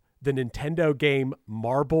of the Nintendo game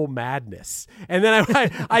Marble Madness. And then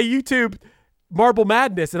I YouTubed Marble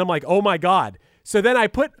Madness, and I'm like, oh my God. So then I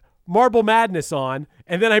put Marble Madness on,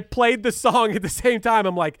 and then I played the song at the same time.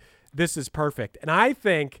 I'm like, this is perfect. And I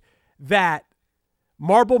think that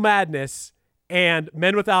Marble Madness and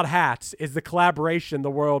Men Without Hats is the collaboration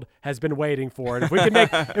the world has been waiting for. And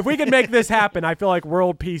if we can make this happen, I feel like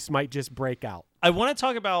world peace might just break out. I want to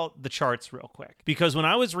talk about the charts real quick, because when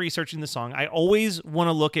I was researching the song, I always want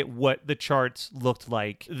to look at what the charts looked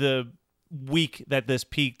like the week that this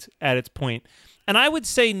peaked at its point. And I would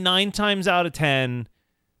say 9 times out of 10,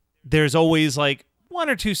 there's always like 1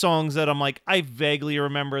 or 2 songs that I'm like, I vaguely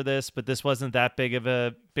remember this, but this wasn't that big of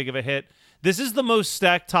a hit. This is the most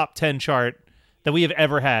stacked top 10 chart that we have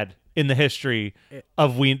ever had in the history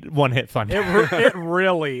of One Hit Thunder. It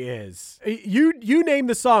really is. You name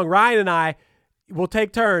the song. Ryan and I will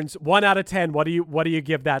take turns. 1 out of 10. What do you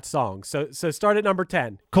give that song? So start at number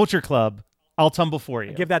 10. Culture Club, I'll Tumble For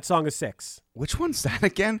You. Give that song a 6. Which one's that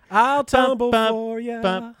again? I'll tumble for you.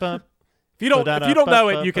 If you don't know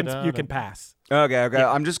it, you can pass. Okay. Yeah.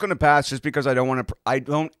 I'm just going to pass just because I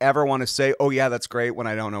don't ever want to say, oh yeah, that's great, when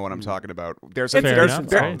I don't know what I'm talking about. There's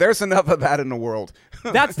enough of that in the world.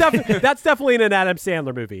 That's definitely in an Adam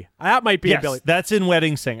Sandler movie. That might be a Billy. That's in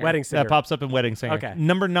Wedding Singer. Wedding Singer. That pops up in Wedding Singer. Okay.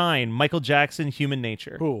 Number 9, Michael Jackson, Human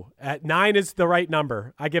Nature. Ooh, at 9 is the right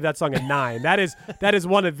number. I give that song a 9. That is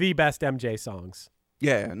one of the best MJ songs.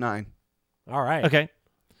 Yeah, 9. All right. Okay.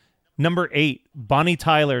 Number 8, Bonnie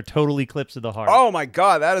Tyler, Total Eclipse of the Heart. Oh my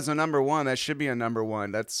God, that is a number 1. That should be a number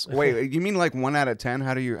 1. Wait, you mean like 1 out of 10?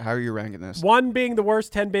 How are you ranking this? 1 being the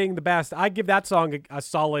worst, 10 being the best. I give that song a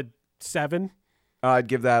solid 7. I'd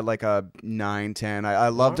give that like a 9, 10. I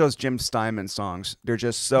love those Jim Steinman songs. They're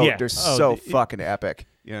just so fucking epic.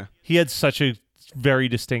 Yeah. He had such a very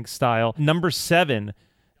distinct style. Number 7,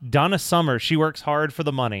 Donna Summer, She Works Hard for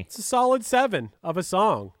the Money. It's a solid 7 of a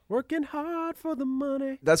song. Working hard for the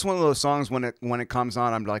money. That's one of those songs when it comes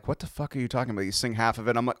on, I'm like, what the fuck are you talking about? You sing half of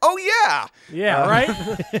it, I'm like, oh yeah. Yeah,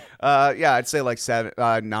 right? Yeah, I'd say like 7,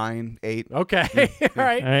 9, 8. Okay. All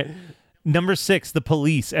right. Number 6, The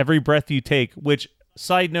Police, Every Breath You Take, which,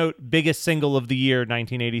 side note, biggest single of the year,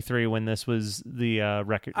 1983, when this was the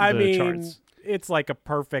record. Charts. It's like a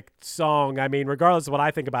perfect song. I mean, regardless of what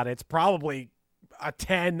I think about it, it's probably a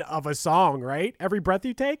 10 of a song, right? Every Breath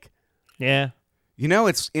You Take? Yeah. You know,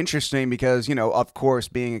 it's interesting because, of course,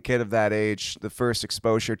 being a kid of that age, the first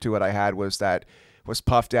exposure to it I had was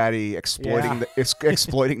Puff Daddy exploiting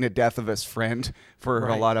the death of his friend for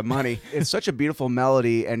a lot of money. It's such a beautiful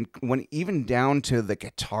melody, and when even down to the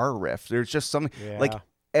guitar riff, there's just something like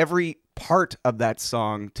every part of that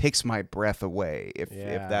song takes my breath away. If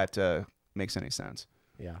that makes any sense.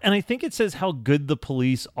 Yeah. And I think it says how good the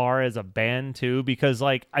Police are as a band too, because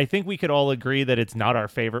like I think we could all agree that it's not our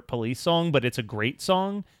favorite Police song, but it's a great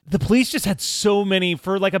song. The Police just had so many,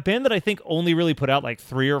 for like a band that I think only really put out like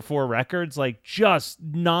 3 or 4 records, like just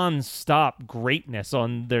non-stop greatness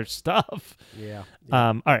on their stuff. Yeah.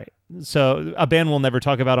 All right. So a band we'll never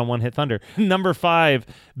talk about on One Hit Thunder. Number 5,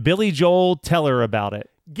 Billy Joel, Tell Her About It.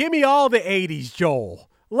 Give me all the 80s Joel.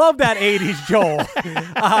 Love that 80s Joel.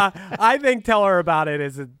 I think Tell Her About It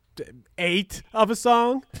is an 8 of a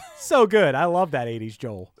song. So good. I love that 80s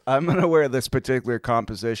Joel. I'm unaware of this particular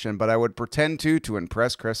composition, but I would pretend to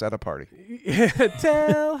impress Chris at a party.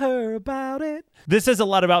 Tell her about it. This says a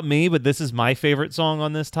lot about me, but this is my favorite song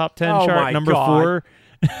on this top 10 Oh chart. my Number God.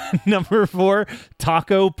 4. Number 4,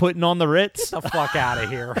 Taco, Putting on the Ritz. Get the fuck out of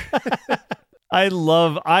here.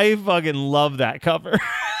 I fucking love that cover.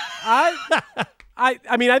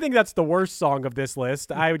 I mean, I think that's the worst song of this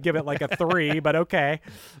list. I would give it like a 3, but okay.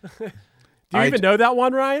 Do you even know that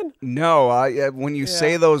one, Ryan? No, when you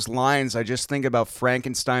say those lines, I just think about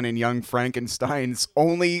Frankenstein and Young Frankenstein's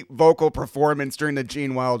only vocal performance during the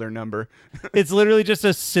Gene Wilder number. It's literally just a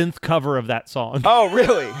synth cover of that song. Oh,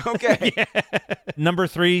 really? Okay. Number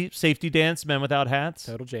 3, Safety Dance, Men Without Hats.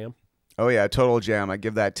 Total jam. Oh, yeah, total jam. I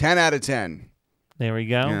give that 10 out of 10. There we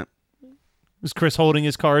go. Yeah. Was Chris holding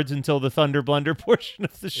his cards until the Thunder Blunder portion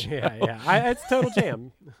of the show? Yeah. It's total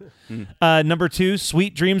jam. Number 2,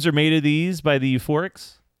 Sweet Dreams Are Made of These by the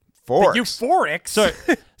Euphorics. The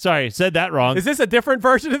Euphorics? Sorry, said that wrong. Is this a different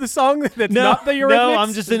version of the song that's not the Eurythmics? No,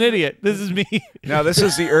 I'm just an idiot. This is me. No, this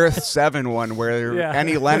is the Earth 7 one where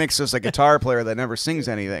Annie Lennox is a guitar player that never sings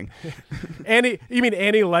anything. You mean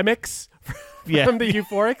Annie Lennox? Yeah. From the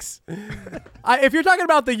Euphorics? If you're talking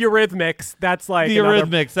about the Eurythmics, that's like the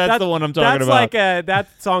Eurythmics. That's the one I'm talking about. That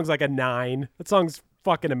song's like a 9. That song's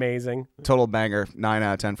fucking amazing. Total banger. 9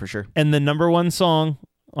 out of 10 for sure. And the number 1 song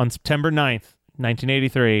on September 9th,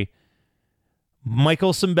 1983,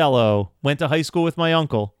 Michael Cimbello went to high school with my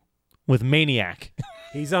uncle with Maniac.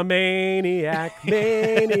 He's a maniac,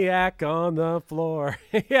 maniac on the floor.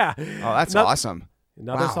 Yeah. Oh, that's awesome.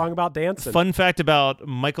 Another song about dancing. Fun fact about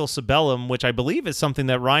Michael Cimbellum, which I believe is something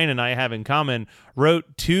that Ryan and I have in common,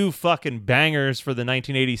 wrote 2 fucking bangers for the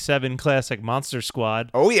 1987 classic Monster Squad.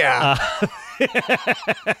 Oh, yeah.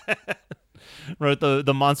 Wrote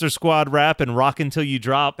the Monster Squad rap and Rock Until You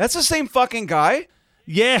Drop. That's the same fucking guy?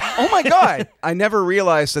 Yeah. Oh, my God. I never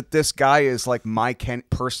realized that this guy is like my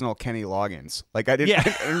personal Kenny Loggins. Like, I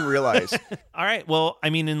didn't realize. All right. Well, I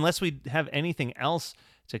mean, unless we have anything else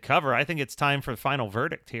to cover, I think it's time for the final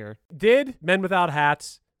verdict here. Did Men Without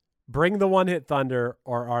Hats bring the one-hit thunder,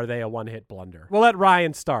 or are they a one-hit blunder? We'll let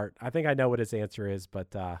Ryan start. I think I know what his answer is,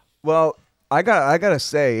 but well, I gotta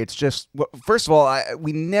say, it's just, first of all,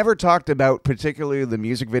 we never talked about particularly the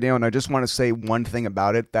music video, and I just want to say one thing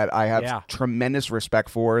about it that I have tremendous respect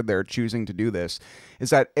for. They're choosing to do this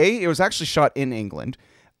is that it was actually shot in England,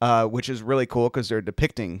 which is really cool because they're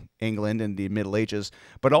depicting England in the Middle Ages,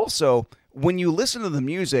 but also when you listen to the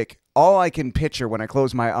music, all I can picture when I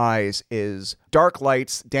close my eyes is dark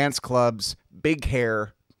lights, dance clubs, big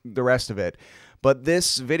hair, the rest of it. But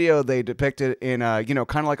this video, they depicted in kind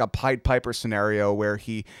of like a Pied Piper scenario where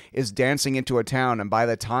he is dancing into a town, and by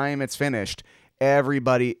the time it's finished,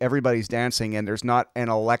 everybody's dancing, and there's not an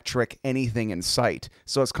electric anything in sight.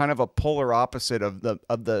 So it's kind of a polar opposite of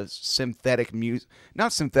the synthetic music,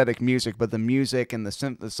 not synthetic music, but the music and the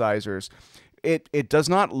synthesizers. It does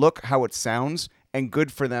not look how it sounds, and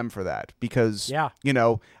good for them for that, because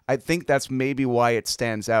I think that's maybe why it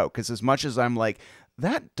stands out, because as much as I'm like,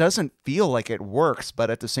 that doesn't feel like it works,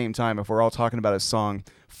 but at the same time, if we're all talking about a song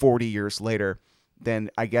 40 years later,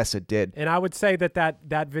 then I guess it did. And I would say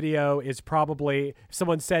that video is probably, if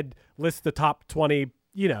someone said list the top 20,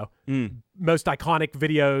 most iconic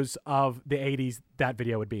videos of the 80s, that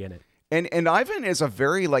video would be in it. And Ivan is a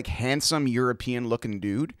very handsome European looking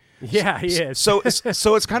dude. Yeah, he is. So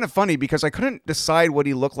it's kind of funny because I couldn't decide what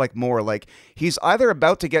he looked like more. Like he's either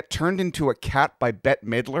about to get turned into a cat by Bette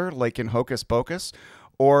Midler, like in Hocus Pocus,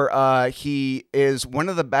 or he is one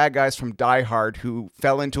of the bad guys from Die Hard who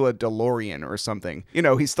fell into a DeLorean or something.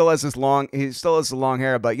 He still has the long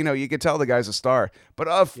hair, but you could tell the guy's a star.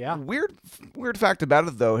 But weird fact about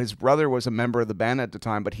it though, his brother was a member of the band at the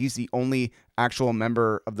time, but he's the only actual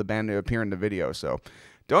member of the band to appear in the video. So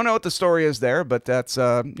don't know what the story is there, but that's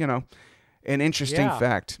an interesting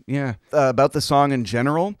fact. Yeah. About the song in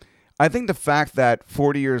general, I think the fact that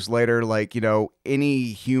 40 years later, any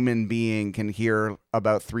human being can hear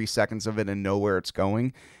about 3 seconds of it and know where it's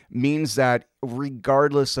going means that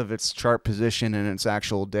regardless of its chart position in its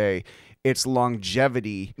actual day, its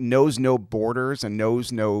longevity knows no borders and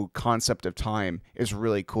knows no concept of time is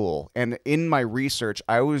really cool. And in my research,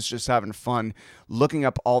 I was just having fun looking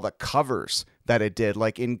up all the covers that it did.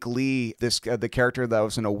 Like in Glee, the character that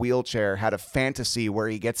was in a wheelchair had a fantasy where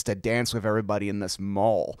he gets to dance with everybody in this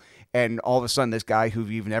mall. And all of a sudden, this guy who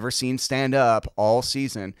you've never seen stand up all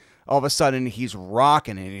season, all of a sudden he's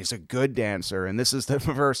rocking and he's a good dancer. And this is the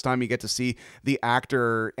first time you get to see the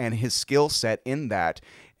actor and his skill set in that.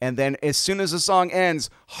 And then as soon as the song ends,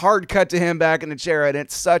 hard cut to him back in the chair. And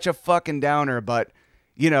it's such a fucking downer, but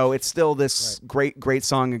it's still this great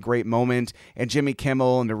song, a great moment. And Jimmy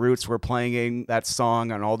Kimmel and the Roots were playing that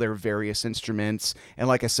song on all their various instruments. And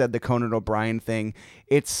like I said, the Conan O'Brien thing,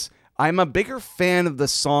 I'm a bigger fan of the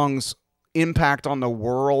song's impact on the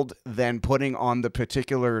world than putting on the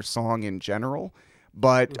particular song in general.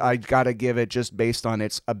 but I got to give it just based on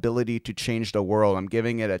its ability to change the world. I'm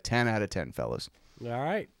giving it a 10 out of 10, fellas. All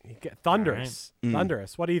right. Thunderous. All right.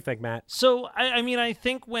 Thunderous. What do you think, Matt? So, I mean, I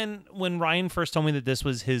think when Ryan first told me that this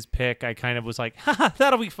was his pick, I kind of was like, haha,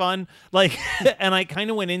 that'll be fun. Like, and I kind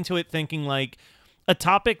of went into it thinking like a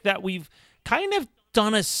topic that we've kind of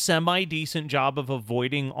done a semi-decent job of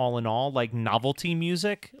avoiding all in all, like novelty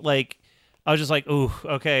music. Like, I was just like, ooh,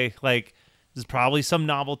 okay, like, there's probably some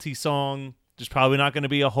novelty song. There's probably not going to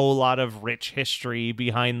be a whole lot of rich history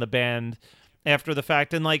behind the band after the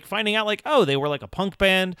fact. And like finding out like, oh, they were like a punk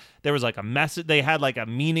band. There was like a message. They had like a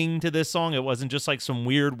meaning to this song. It wasn't just like some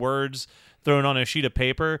weird words thrown on a sheet of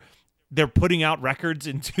paper. They're putting out records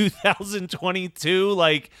in 2022.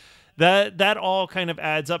 Like that all kind of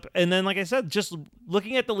adds up. And then, like I said, just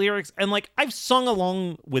looking at the lyrics and like I've sung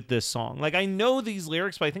along with this song. Like I know these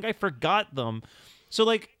lyrics, but I think I forgot them. So,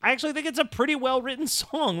 like, I actually think it's a pretty well-written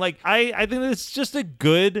song. Like, I think it's just a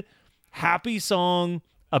good, happy song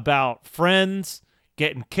about friends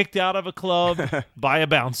getting kicked out of a club by a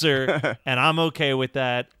bouncer, and I'm okay with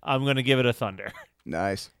that. I'm going to give it a thunder.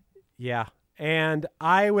 Nice. Yeah, and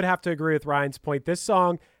I would have to agree with Ryan's point. This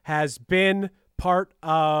song has been part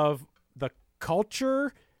of the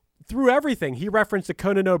culture through everything. He referenced the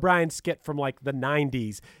Conan O'Brien skit from, like, the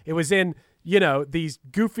 90s. It was in... these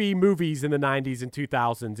goofy movies in the 90s and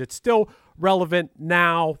 2000s. It's still relevant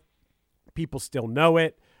now. People still know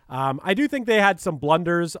it. I do think they had some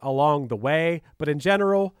blunders along the way, but in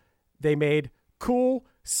general, they made cool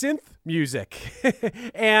synth music.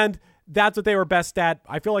 And that's what they were best at.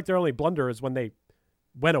 I feel like their only blunder is when they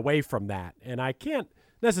went away from that. And I can't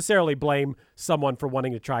necessarily blame someone for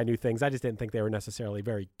wanting to try new things. I just didn't think they were necessarily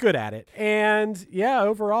very good at it. And yeah,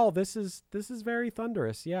 overall, this is very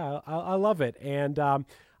thunderous. Yeah, I love it. And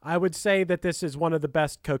I would say that this is one of the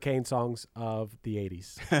best cocaine songs of the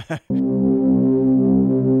 80s.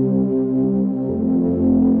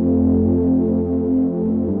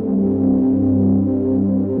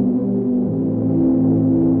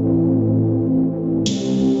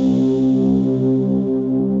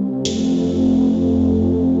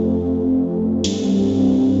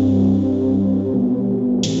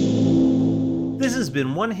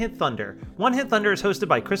 Been One Hit Thunder. One Hit Thunder is hosted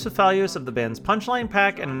by Chris Fafalios of the bands Punchline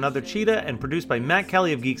Pack and Another Cheetah and produced by Matt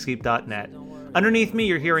Kelly of Geekscape.net. Underneath me,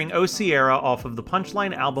 you're hearing O Sierra off of the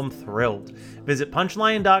Punchline album Thrilled. Visit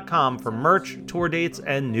punchline.com for merch, tour dates,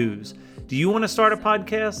 and news. Do you want to start a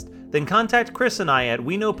podcast? Then contact Chris and I at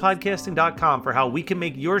weknowpodcasting.com for how we can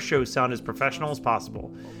make your show sound as professional as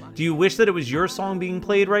possible. Do you wish that it was your song being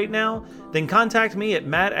played right now? Then contact me at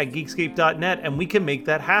matt@geekscape.net and we can make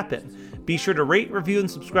that happen. Be sure to rate, review, and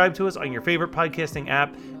subscribe to us on your favorite podcasting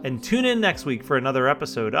app, and tune in next week for another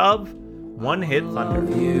episode of One Hit Thunder.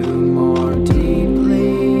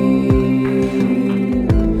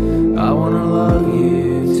 I wanna love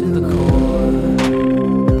you to the core,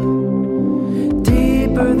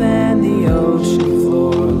 deeper than the ocean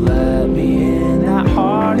floor. Let me in that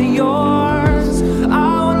heart of yours.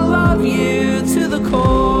 I wanna love you to the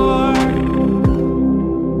core.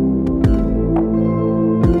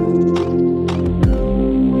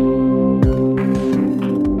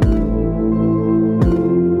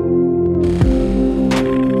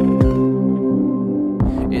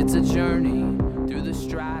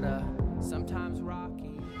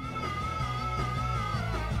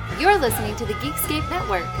 You're listening to the Geekscape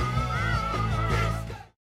Network.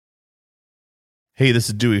 Hey, this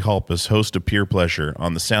is Dewey Halpus, host of Peer Pleasure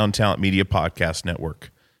on the Sound Talent Media Podcast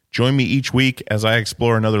Network. Join me each week as I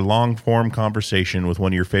explore another long-form conversation with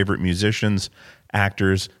one of your favorite musicians,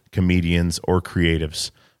 actors, comedians, or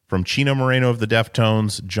creatives. From Chino Moreno of the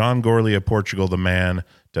Deftones, John Gorley of Portugal the Man,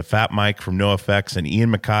 to Fat Mike from NoFX and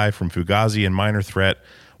Ian MacKaye from Fugazi and Minor Threat,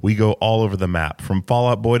 we go all over the map. From Fall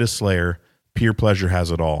Out Boy to Slayer, Peer Pleasure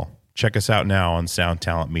has it all. Check us out now on Sound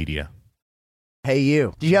Talent Media. Hey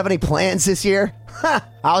you, do you have any plans this year? Ha!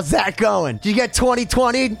 How's that going? Did you get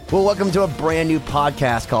 2020'd? Well, welcome to a brand new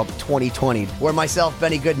podcast called 2020'd, where myself,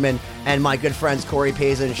 Benny Goodman, and my good friends Corey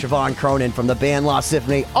Paisley and Siobhan Cronin from the band Lost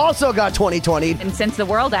Symphony also got 2020'd. And since the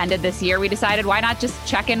world ended this year, we decided why not just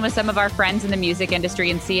check in with some of our friends in the music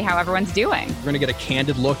industry and see how everyone's doing. We're going to get a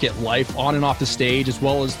candid look at life on and off the stage, as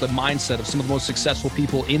well as the mindset of some of the most successful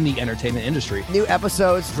people in the entertainment industry. New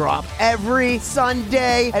episodes drop every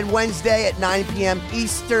Sunday and Wednesday at 9 p.m.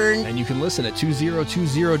 Eastern. And you can listen at 2020-d.com,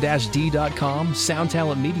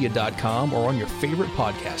 soundtalentmedia.com, or on your favorite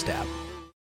podcast app.